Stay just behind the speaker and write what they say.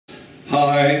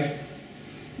Hi,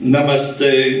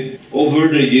 Namaste. Over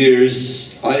the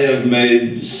years, I have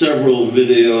made several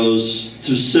videos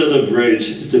to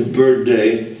celebrate the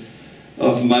birthday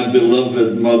of my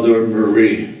beloved mother,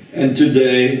 Marie. And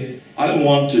today, I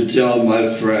want to tell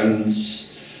my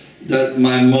friends that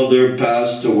my mother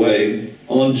passed away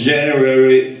on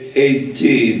January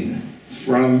 18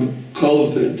 from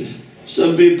COVID.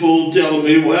 Some people tell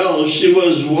me, well, she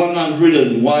was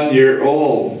 101 years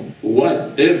old.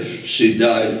 What if she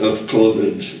died of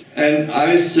COVID? And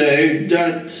I say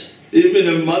that even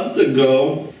a month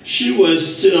ago, she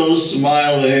was still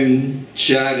smiling,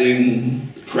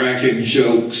 chatting, cracking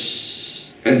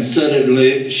jokes. And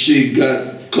suddenly she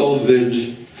got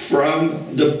COVID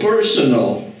from the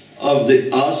personnel of the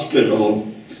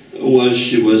hospital where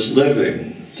she was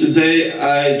living. Today,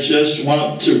 I just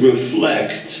want to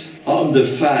reflect on the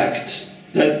fact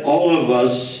that all of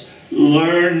us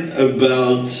learned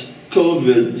about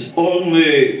COVID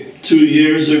only 2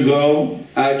 years ago,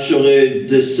 actually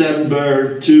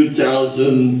December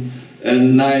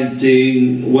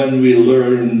 2019, when we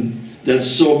learned that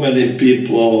so many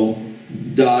people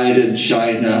died in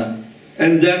China.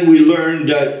 And then we learned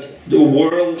that the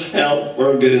World Health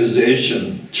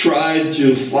Organization tried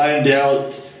to find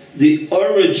out the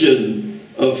origin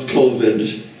of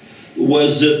COVID.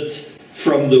 Was it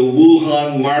from the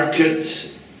Wuhan market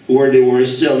where they were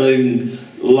selling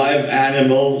live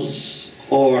animals,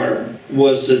 or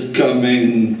was it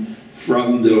coming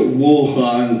from the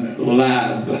Wuhan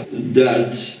lab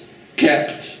that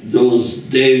kept those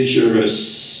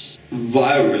dangerous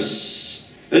viruses?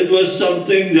 It was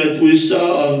something that we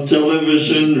saw on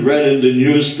television, read in the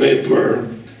newspaper,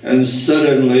 and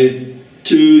suddenly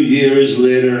 2 years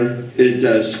later it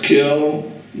has killed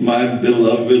my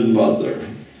beloved mother.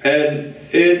 And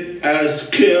it has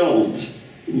killed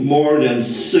more than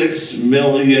 6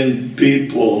 million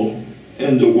people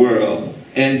in the world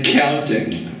and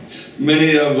counting.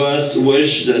 Many of us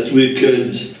wish that we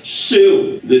could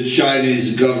sue the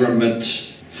Chinese government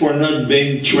for not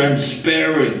being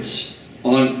transparent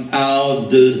on how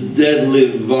this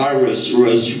deadly virus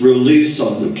was released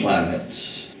on the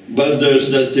planet. But there's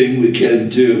nothing we can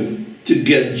do to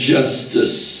get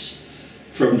justice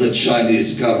from the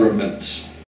Chinese government.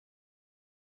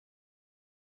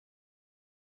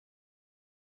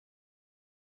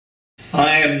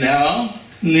 I am now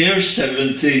near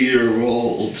 70 years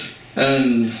old,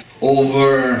 and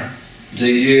over the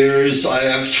years I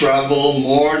have traveled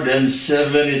more than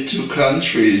 72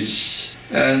 countries.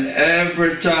 And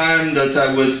every time that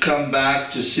I would come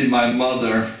back to see my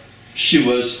mother, she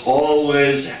was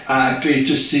always happy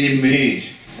to see me.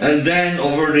 And then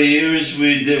over the years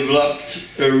we developed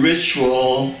a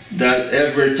ritual that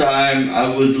every time I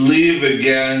would leave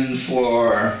again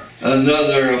for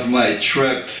another of my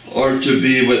trip or to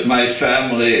be with my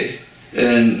family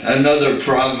in another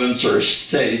province or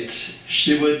state,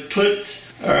 she would put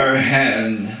her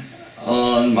hand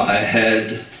on my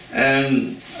head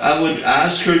and I would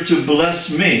ask her to bless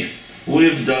me.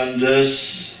 We've done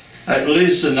this at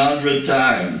least 100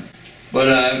 times. But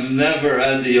I've never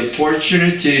had the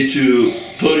opportunity to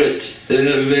put it in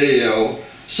a video,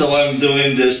 so I'm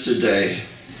doing this today.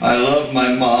 I love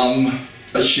my mom,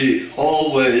 but she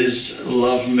always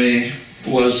loved me,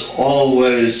 was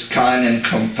always kind and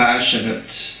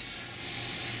compassionate.